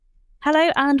Hello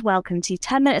and welcome to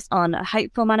 10 Minutes On, a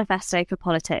hopeful manifesto for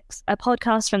politics, a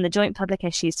podcast from the Joint Public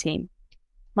Issues team.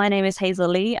 My name is Hazel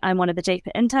Lee, I'm one of the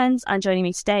JPIT interns, and joining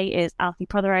me today is Alfie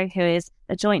Prothero, who is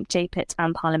a joint JPIT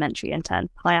and parliamentary intern.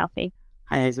 Hi Alfie.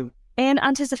 Hi Hazel. In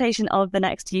anticipation of the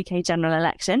next UK general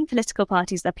election, political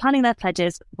parties are planning their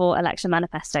pledges for election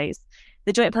manifestos.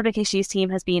 The Joint Public Issues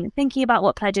team has been thinking about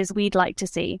what pledges we'd like to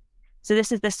see. So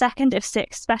this is the second of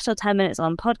 6 special 10 Minutes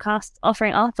On podcasts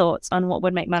offering our thoughts on what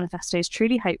would make manifestos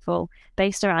truly hopeful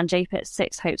based around JPIT's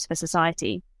 6 hopes for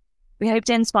society. We hope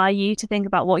to inspire you to think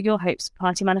about what your hopes for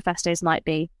party manifestos might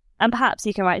be, and perhaps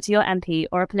you can write to your MP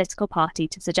or a political party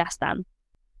to suggest them.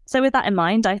 So with that in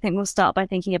mind, I think we'll start by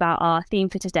thinking about our theme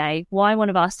for today, why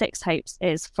one of our 6 hopes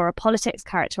is for a politics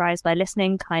characterised by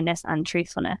listening, kindness and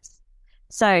truthfulness.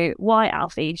 So why,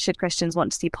 Alfie, should Christians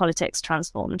want to see politics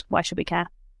transformed? Why should we care?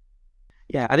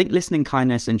 Yeah, I think listening,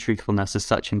 kindness and truthfulness are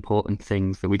such important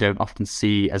things that we don't often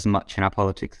see as much in our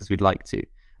politics as we'd like to.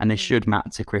 And they should matter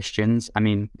to Christians. I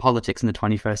mean, politics in the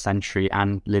 21st century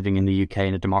and living in the UK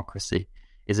in a democracy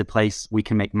is a place we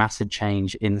can make massive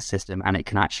change in the system and it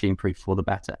can actually improve for the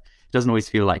better. It doesn't always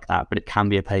feel like that, but it can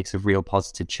be a place of real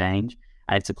positive change.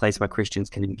 And it's a place where Christians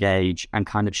can engage and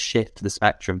kind of shift the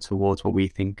spectrum towards what we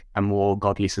think a more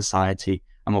godly society,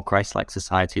 a more Christ-like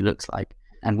society looks like.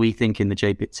 And we think in the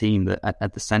JPIT team that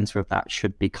at the centre of that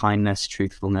should be kindness,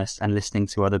 truthfulness, and listening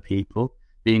to other people,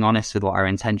 being honest with what our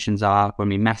intentions are when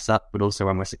we mess up, but also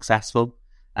when we're successful,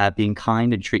 being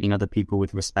kind and treating other people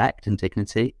with respect and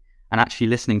dignity, and actually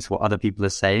listening to what other people are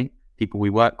saying. People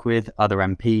we work with, other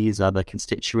MPs, other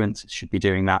constituents should be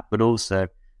doing that, but also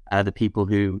the people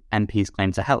who MPs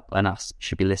claim to help and us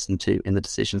should be listened to in the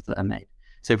decisions that are made.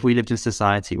 So if we lived in a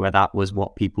society where that was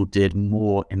what people did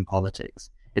more in politics,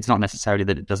 it's not necessarily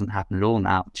that it doesn't happen at all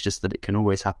now, it's just that it can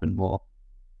always happen more.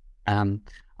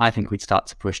 I think we'd start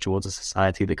to push towards a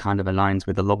society that kind of aligns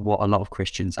with what a lot of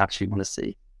Christians actually want to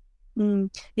see.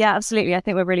 Yeah, absolutely. I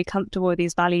think we're really comfortable with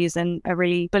these values and I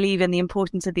really believe in the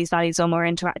importance of these values when we're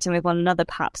interacting with one another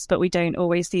perhaps, but we don't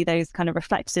always see those kind of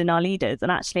reflected in our leaders.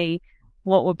 And actually,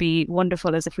 what would be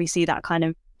wonderful is if we see that kind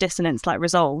of dissonance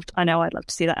resolved. I know I'd love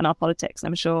to see that in our politics, and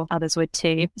I'm sure others would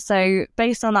too. So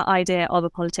based on that idea of a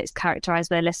politics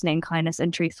characterised by listening, kindness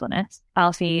and truthfulness,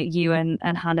 Alfie, you and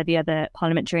Hannah, the other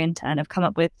parliamentary intern, have come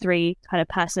up with 3 kind of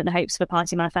personal hopes for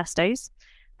party manifestos.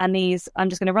 And these, I'm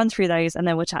just going to run through those and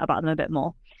then we'll chat about them a bit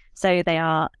more. So they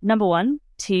are, number 1,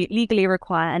 to legally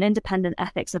require an independent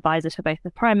ethics advisor for both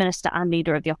the Prime Minister and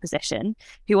Leader of the Opposition,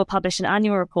 who will publish an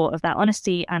annual report of their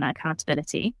honesty and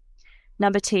accountability.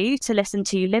 Number 2, to listen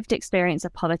to lived experience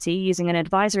of poverty using an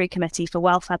advisory committee for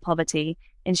welfare poverty,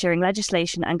 ensuring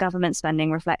legislation and government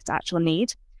spending reflects actual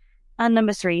need. And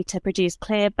number 3, to produce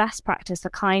clear best practice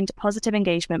for kind, positive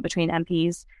engagement between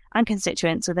MPs and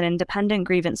constituents with an independent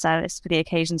grievance service for the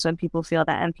occasions when people feel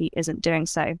their MP isn't doing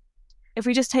so. If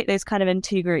we just take those kind of in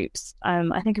 2 groups,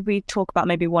 I think if we talk about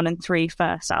maybe 1 and 3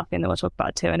 first, Alfie, and then we'll talk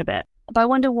about 2 in a bit. But I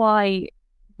wonder why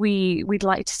we'd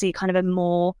like to see kind of a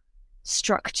more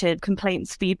structured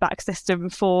complaints feedback system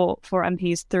for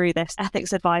MPs through this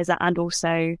ethics advisor and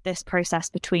also this process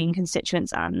between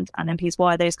constituents and MPs.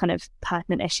 Why are those kind of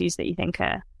pertinent issues that you think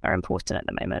are important at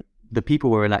the moment? The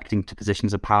people we're electing to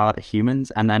positions of power are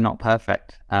humans and they're not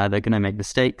perfect. They're going to make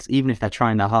mistakes. Even if they're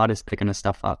trying their hardest, they're going to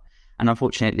stuff up. And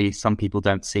unfortunately, some people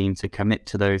don't seem to commit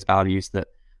to those values that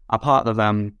are part of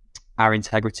our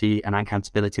integrity and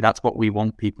accountability. That's what we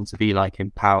want people to be like in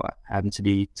power,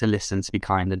 to listen, to be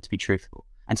kind and to be truthful.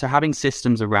 And so having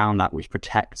systems around that which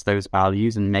protects those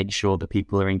values and make sure that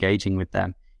people are engaging with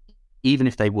them, even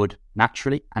if they would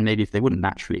naturally, and maybe if they wouldn't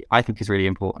naturally, I think is really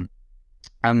important.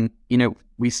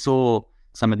 We saw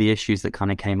some of the issues that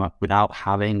kind of came up without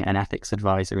having an ethics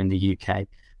advisor in the UK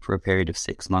for a period of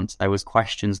 6 months. There was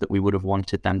questions that we would have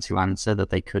wanted them to answer that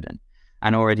they couldn't.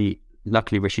 And already,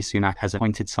 luckily, Rishi Sunak has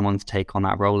appointed someone to take on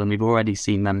that role. And we've already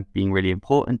seen them being really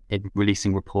important in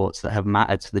releasing reports that have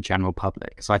mattered to the general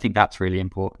public. So I think that's really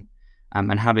important.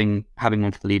 And having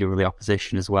one for the Leader of the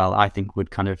Opposition as well, I think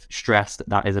would kind of stress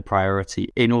that is a priority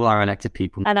in all our elected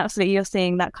people. And absolutely, you're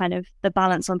seeing that kind of the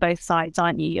balance on both sides,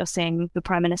 aren't you? You're seeing the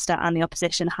Prime Minister and the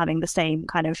Opposition having the same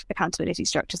kind of accountability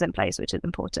structures in place, which is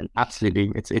important.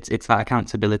 Absolutely. It's that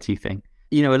accountability thing.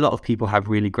 A lot of people have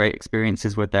really great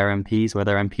experiences with their MPs, where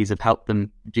their MPs have helped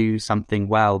them do something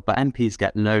well, but MPs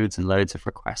get loads and loads of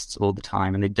requests all the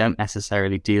time, and they don't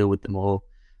necessarily deal with them all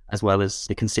as well as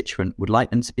the constituent would like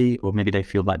them to be, or maybe they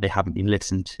feel like they haven't been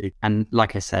listened to. And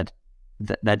like I said,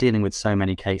 they're dealing with so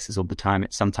many cases all the time.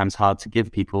 It's sometimes hard to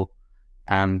give people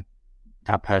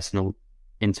that personal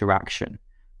interaction,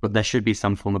 but there should be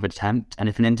some form of attempt. And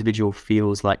if an individual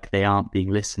feels like they aren't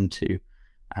being listened to,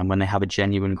 and when they have a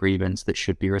genuine grievance that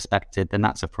should be respected, then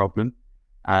that's a problem.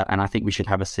 And I think we should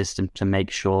have a system to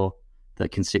make sure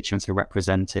that constituents are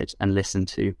represented and listened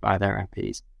to by their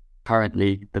MPs.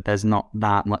 Currently, that there's not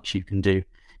that much you can do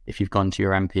if you've gone to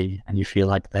your MP and you feel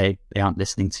like they aren't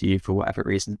listening to you for whatever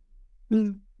reason.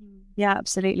 Yeah,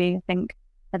 absolutely. I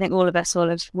think all of us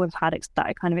we've had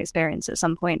that kind of experience at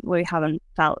some point where we haven't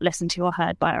felt listened to or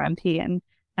heard by our MP,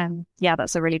 and yeah,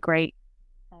 that's a really great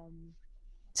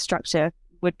structure.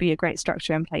 Would be a great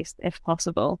structure in place if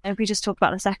possible. And if we just talk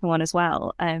about the second one as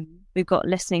well, we've got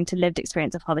listening to lived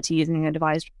experience of poverty using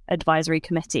an advisory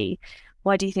committee.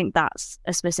 Why do you think that's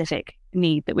a specific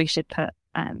need that we should put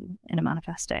in a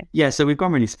manifesto? Yeah, so we've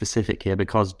gone really specific here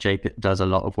because JPIT does a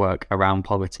lot of work around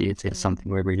poverty. It's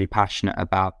something we're really passionate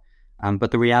about.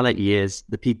 But the reality is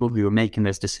the people who are making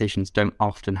those decisions don't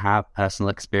often have personal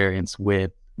experience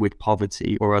with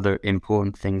poverty or other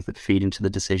important things that feed into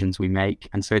the decisions we make.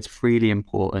 And so it's really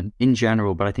important in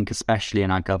general, but I think especially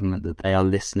in our government, that they are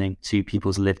listening to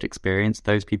people's lived experience,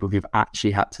 those people who've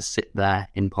actually had to sit there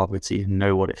in poverty and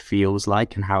know what it feels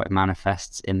like and how it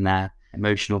manifests in their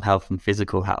emotional health and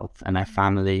physical health and their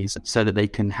families, so that they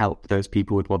can help those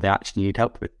people with what they actually need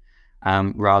help with,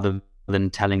 rather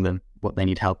than telling them what they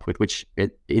need help with, which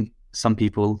some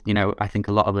people, I think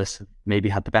a lot of us have maybe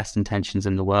had the best intentions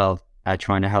in the world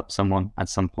trying to help someone at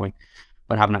some point,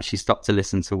 but haven't actually stopped to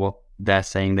listen to what they're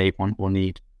saying they want or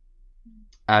need.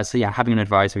 So yeah, having an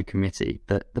advisory committee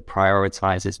that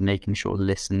prioritizes making sure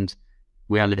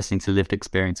we are listening to lived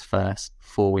experience first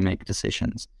before we make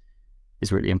decisions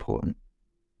is really important.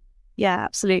 Yeah,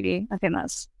 absolutely. I think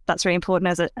that's really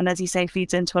important, and as you say,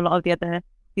 feeds into a lot of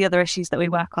the other issues that we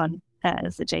work on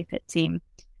as the JPIT team.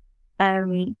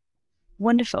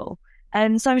 Wonderful.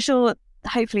 And so I'm sure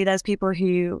hopefully there's people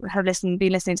who have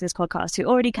been listening to this podcast who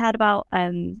already cared about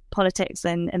politics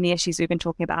and the issues we've been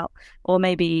talking about, or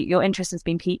maybe your interest has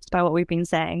been piqued by what we've been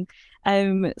saying.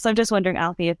 So I'm just wondering,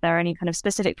 Alfie, if there are any kind of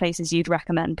specific places you'd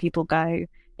recommend people go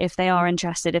if they are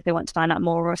interested, if they want to find out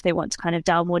more, or if they want to kind of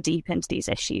delve more deep into these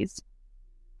issues.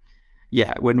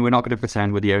 Yeah, we're not going to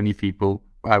pretend we're the only people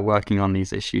working on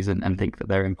these issues and think that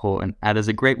they're important. There's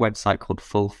a great website called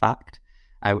Full Fact,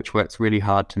 which works really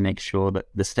hard to make sure that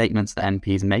the statements that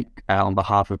MPs make on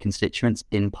behalf of constituents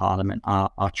in Parliament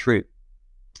are true.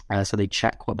 So they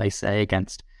check what they say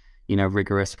against,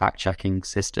 rigorous fact-checking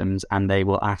systems, and they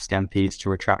will ask MPs to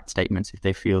retract statements if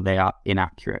they feel they are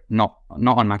inaccurate, not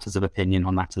on matters of opinion,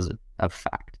 on matters of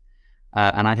fact.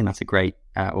 And I think that's a great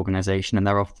organisation, and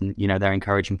they're often, they're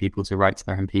encouraging people to write to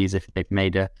their MPs if they've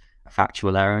made a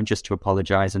factual error and just to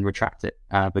apologise and retract it,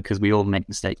 because we all make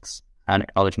mistakes. And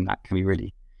acknowledging that can be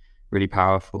really, really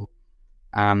powerful.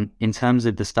 In terms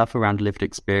of the stuff around lived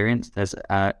experience, there's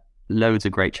loads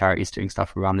of great charities doing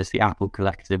stuff around this. The Apple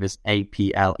Collective is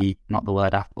APLE, not the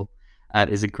word Apple.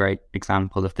 Is a great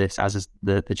example of this, as is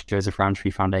the Joseph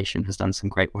Rowntree Foundation has done some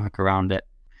great work around it.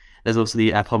 There's also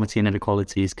the Poverty and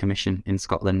Inequalities Commission in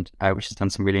Scotland, which has done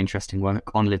some really interesting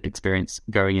work on lived experience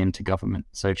going into government.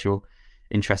 So if you're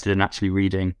interested in actually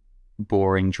reading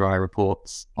boring, dry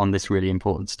reports on this really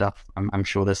important stuff, I'm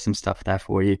sure there's some stuff there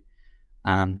for you.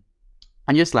 And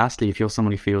just lastly, if you're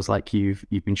someone who feels like you've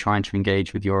been trying to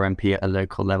engage with your MP at a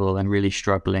local level and really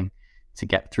struggling to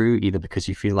get through, either because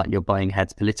you feel like you're butting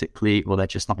heads politically or they're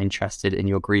just not interested in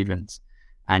your grievance,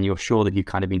 and you're sure that you've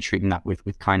kind of been treating that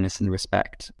with kindness and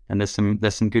respect, and there's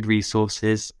some good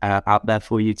resources out there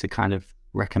for you to kind of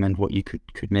recommend what you could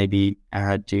maybe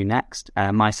do next.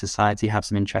 My Society have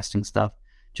some interesting stuff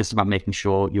just about making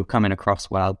sure you're coming across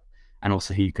well, and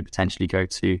also who you could potentially go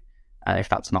to if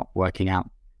that's not working out.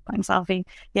 Thanks, Alfie.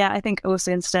 Yeah, I think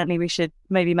also incidentally we should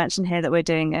maybe mention here that we're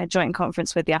doing a joint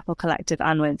conference with the Apple Collective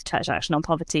and with Church Action on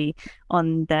Poverty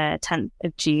on the 10th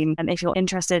of June. And if you're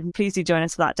interested, please do join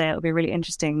us for that day. It'll be a really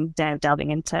interesting day of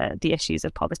delving into the issues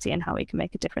of poverty and how we can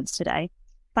make a difference today.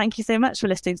 Thank you so much for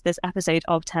listening to this episode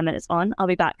of 10 Minutes On. I'll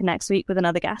be back next week with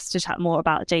another guest to chat more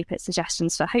about JPIT's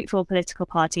suggestions for hopeful political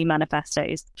party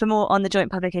manifestos. For more on the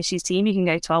Joint Public Issues team, you can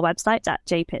go to our website at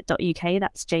jpit.uk,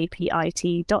 that's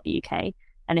jpit.uk.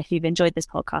 And if you've enjoyed this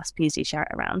podcast, please do share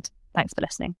it around. Thanks for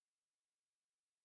listening.